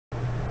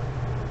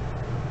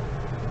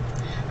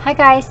Hi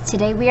guys,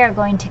 today we are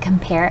going to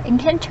compare and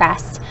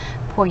contrast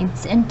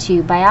points in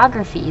two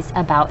biographies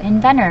about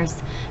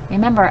inventors.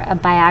 Remember, a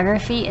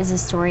biography is a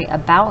story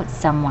about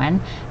someone,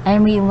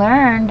 and we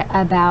learned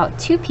about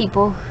two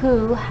people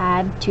who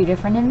had two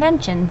different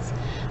inventions.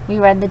 We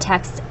read the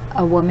text,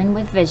 A Woman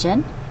with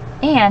Vision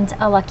and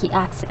A Lucky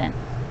Accident.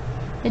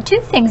 The two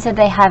things that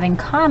they have in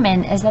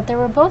common is that there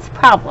were both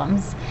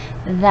problems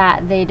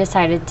that they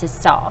decided to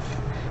solve.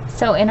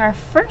 So in our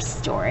first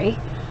story,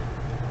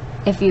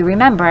 if you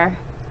remember,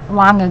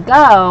 long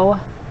ago,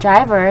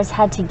 drivers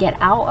had to get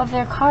out of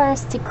their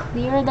cars to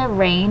clear the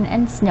rain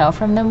and snow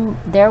from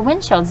their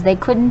windshields. They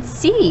couldn't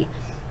see.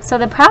 So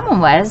the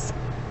problem was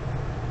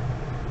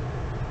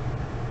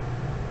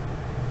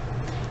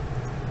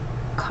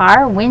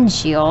car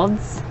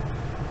windshields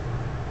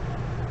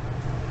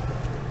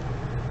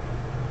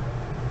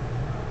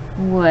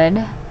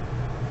would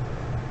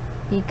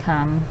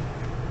become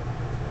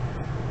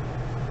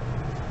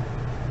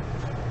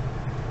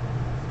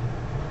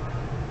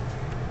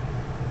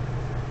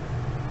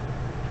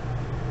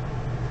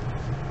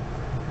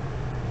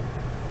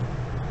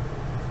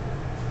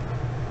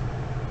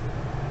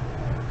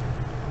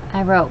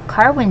I wrote,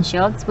 car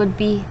windshields would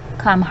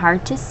become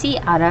hard to see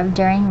out of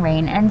during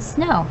rain and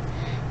snow.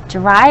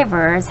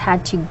 Drivers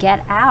had to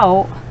get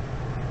out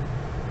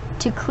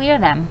to clear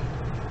them.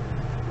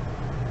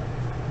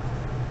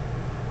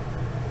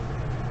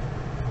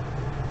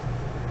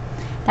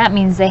 That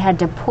means they had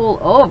to pull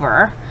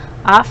over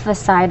off the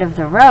side of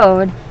the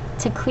road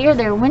to clear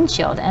their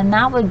windshield, and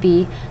that would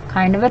be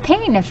kind of a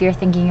pain if you're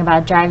thinking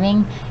about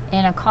driving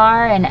in a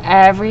car and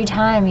every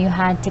time you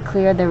had to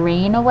clear the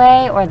rain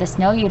away or the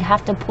snow, you'd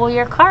have to pull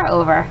your car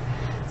over.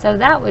 So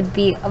that would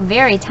be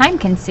very time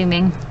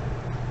consuming.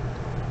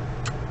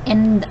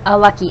 In A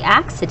Lucky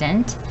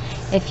Accident,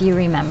 if you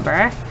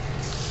remember,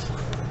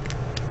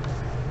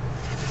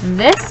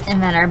 this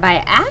inventor by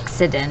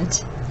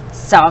accident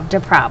solved a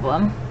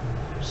problem.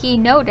 He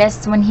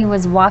noticed when he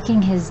was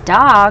walking his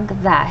dog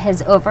that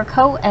his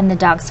overcoat and the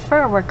dog's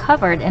fur were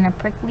covered in a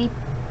prickly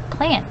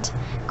plant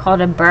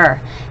called a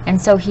burr.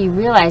 And so he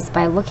realized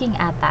by looking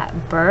at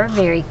that burr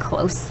very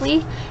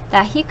closely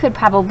that he could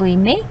probably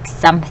make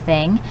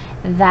something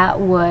that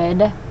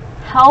would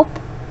help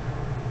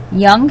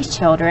young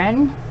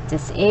children,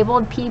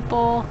 disabled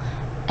people,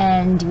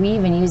 and we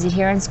even use it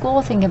here in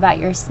school. Think about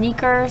your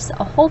sneakers,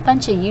 a whole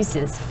bunch of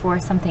uses for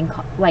something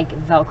like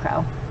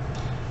Velcro.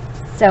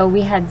 So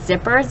we had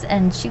zippers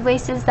and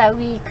shoelaces that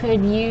we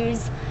could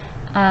use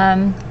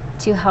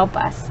to help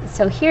us.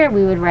 So here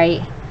we would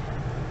write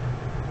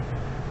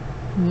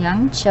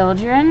young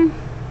children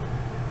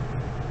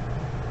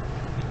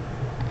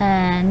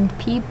and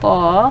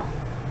people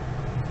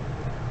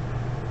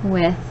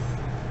with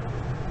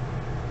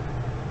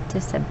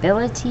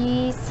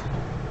disabilities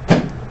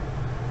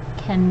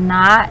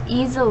cannot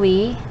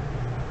easily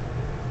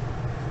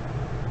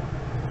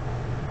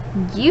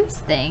use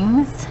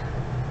things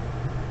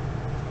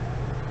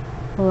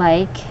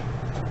like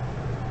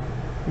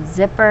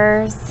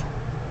zippers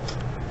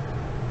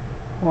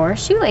or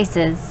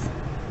shoelaces.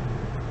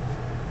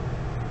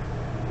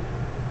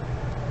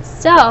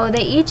 So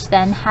they each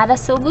then had a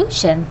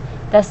solution.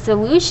 The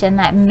solution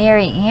that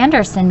Mary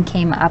Anderson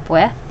came up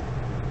with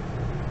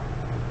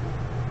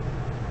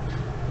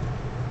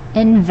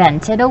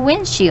invented a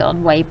windshield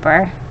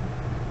wiper.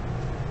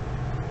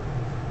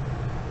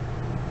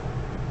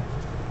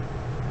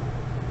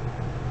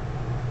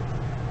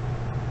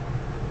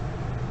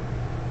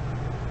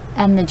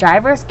 And the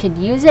drivers could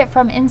use it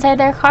from inside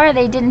their car.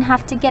 They didn't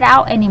have to get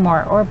out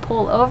anymore or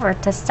pull over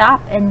to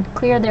stop and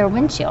clear their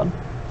windshield.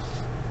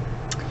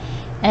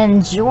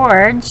 And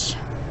George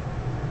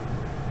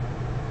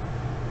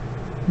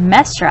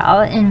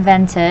Mestral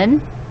invented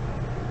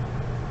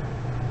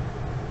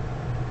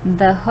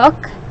the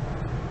hook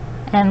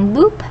and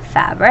loop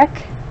fabric,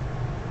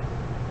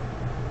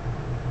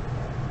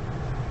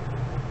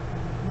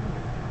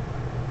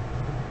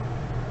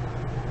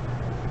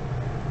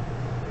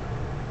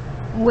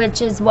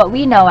 which is what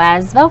we know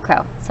as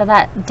Velcro. So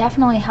that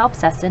definitely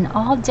helps us in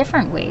all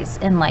different ways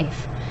in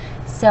life.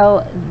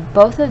 So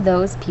both of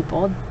those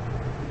people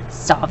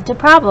solved a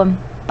problem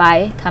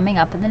by coming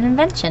up with an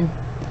invention.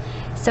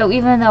 So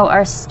even though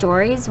our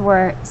stories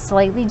were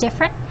slightly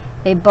different,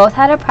 they both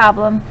had a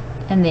problem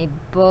and they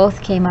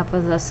both came up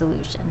with a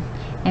solution.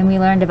 And we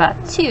learned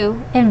about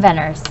two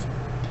inventors.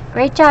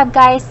 Great job,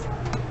 guys.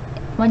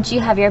 Once you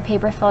have your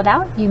paper filled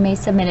out, you may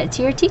submit it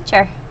to your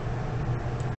teacher.